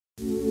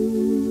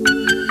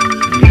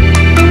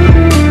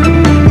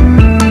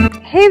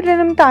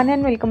Tanya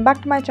and welcome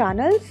back to my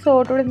channel.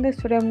 So today in this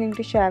video I'm going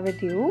to share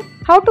with you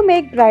how to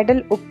make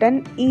bridal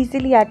Ubtan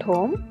easily at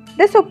home.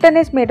 This Ubtan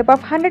is made up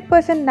of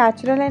 100%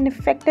 natural and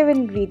effective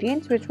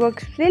ingredients which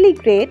works really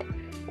great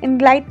in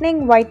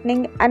lightening,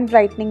 whitening and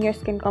brightening your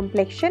skin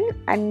complexion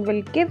and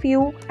will give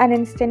you an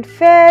instant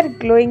fair,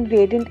 glowing,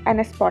 radiant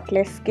and a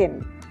spotless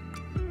skin.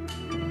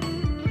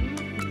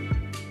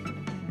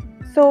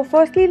 So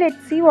firstly,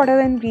 let's see what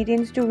other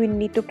ingredients do we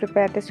need to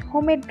prepare this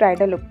homemade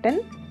bridal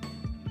Ubtan.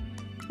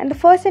 And the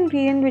first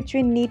ingredient which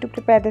we need to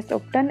prepare this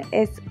Ubtan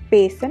is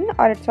besan,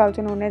 or it's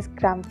also known as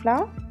gram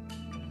flour.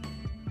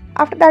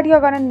 After that you are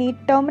going to need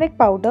turmeric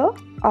powder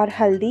or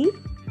haldi.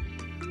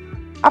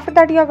 After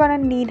that you are going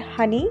to need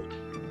honey.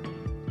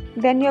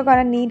 Then you are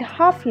going to need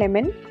half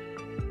lemon.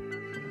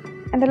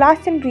 And the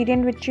last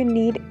ingredient which you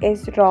need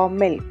is raw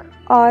milk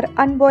or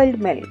unboiled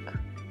milk.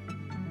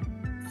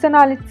 So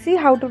now let's see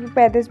how to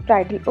prepare this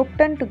bridal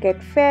Ubtan to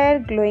get fair,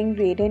 glowing,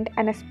 radiant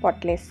and a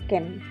spotless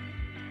skin.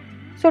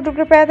 So to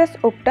prepare this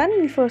Ubtan,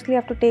 we firstly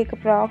have to take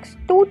approx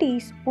 2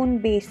 teaspoon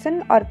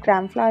besan or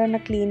gram flour in a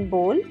clean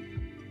bowl.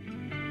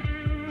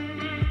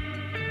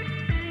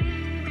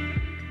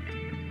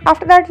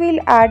 After that we'll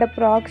add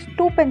approx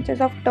 2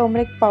 pinches of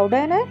turmeric powder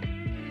in it.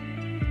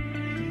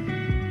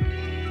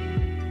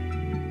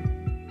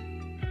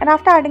 And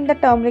after adding the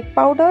turmeric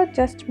powder,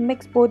 just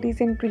mix both these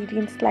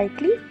ingredients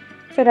slightly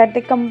so that they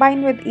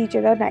combine with each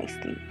other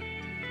nicely.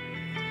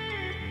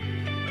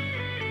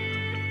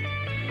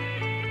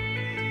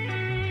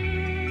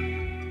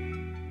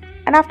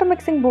 And after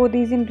mixing both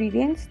these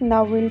ingredients,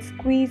 now we'll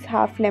squeeze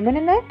half lemon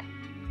in it.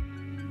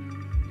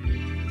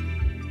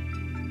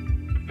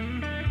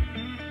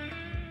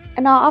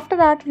 And now after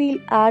that we'll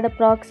add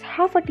approx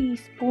half a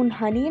teaspoon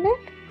honey in it.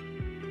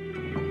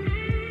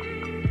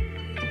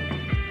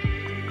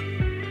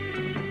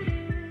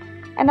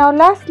 And now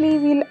lastly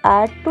we'll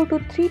add 2 to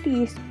 3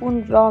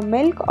 teaspoon raw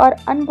milk or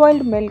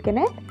unboiled milk in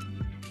it.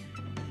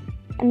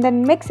 And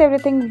then mix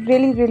everything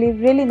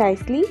really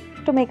nicely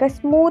to make a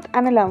smooth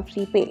and a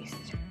lump-free paste.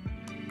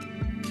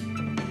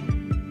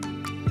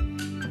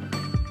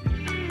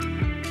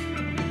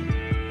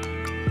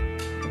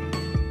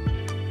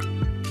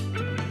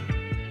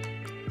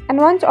 And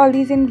once all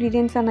these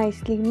ingredients are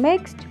nicely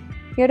mixed,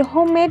 your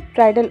homemade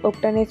bridal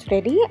Ubtan is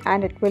ready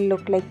and it will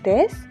look like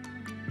this.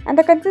 And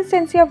the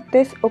consistency of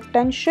this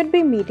Ubtan should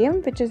be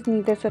medium, which is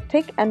neither so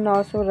thick and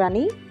nor so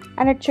runny,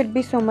 and it should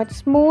be so much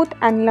smooth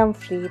and lump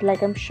free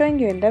like I'm showing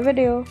you in the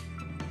video.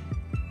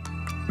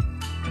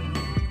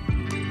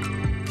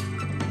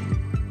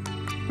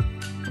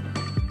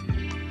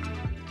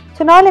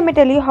 So now let me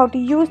tell you how to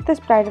use this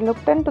bridal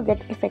Ubtan to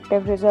get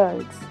effective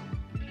results.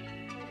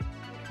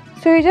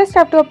 So you just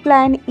have to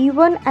apply an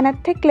even and a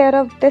thick layer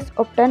of this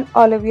Ubtan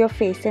all over your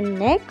face and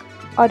neck,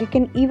 or you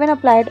can even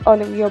apply it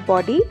all over your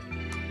body.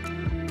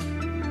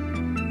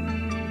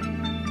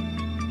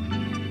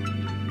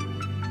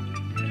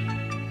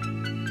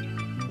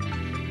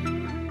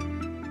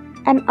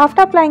 And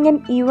after applying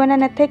an even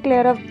and a thick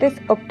layer of this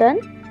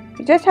Ubtan,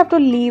 you just have to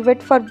leave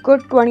it for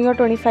good 20 or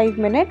 25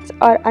 minutes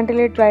or until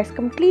it dries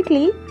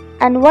completely.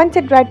 And once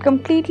it dried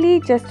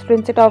completely, just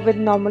rinse it off with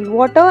normal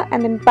water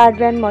and then pat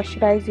dry and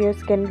moisturize your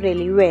skin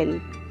really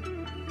well.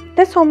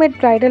 This homemade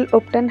bridal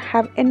Ubtan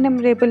have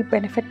innumerable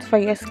benefits for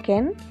your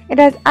skin. It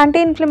has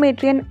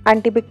anti-inflammatory and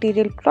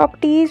antibacterial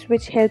properties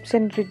which helps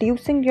in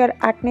reducing your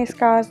acne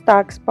scars,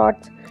 dark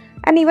spots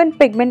and even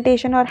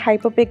pigmentation or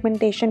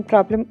hyperpigmentation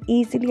problem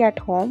easily at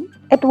home.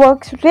 It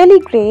works really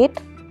great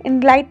in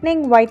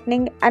lightening,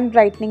 whitening and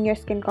brightening your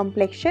skin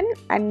complexion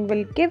and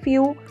will give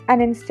you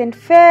an instant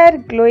fair,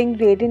 glowing,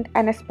 radiant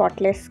and a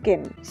spotless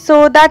skin.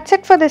 So that's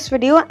it for this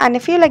video, and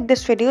if you like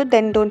this video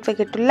then don't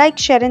forget to like,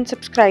 share and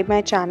subscribe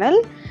my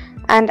channel,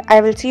 and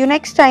I will see you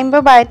next time.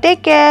 Bye bye,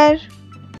 take care.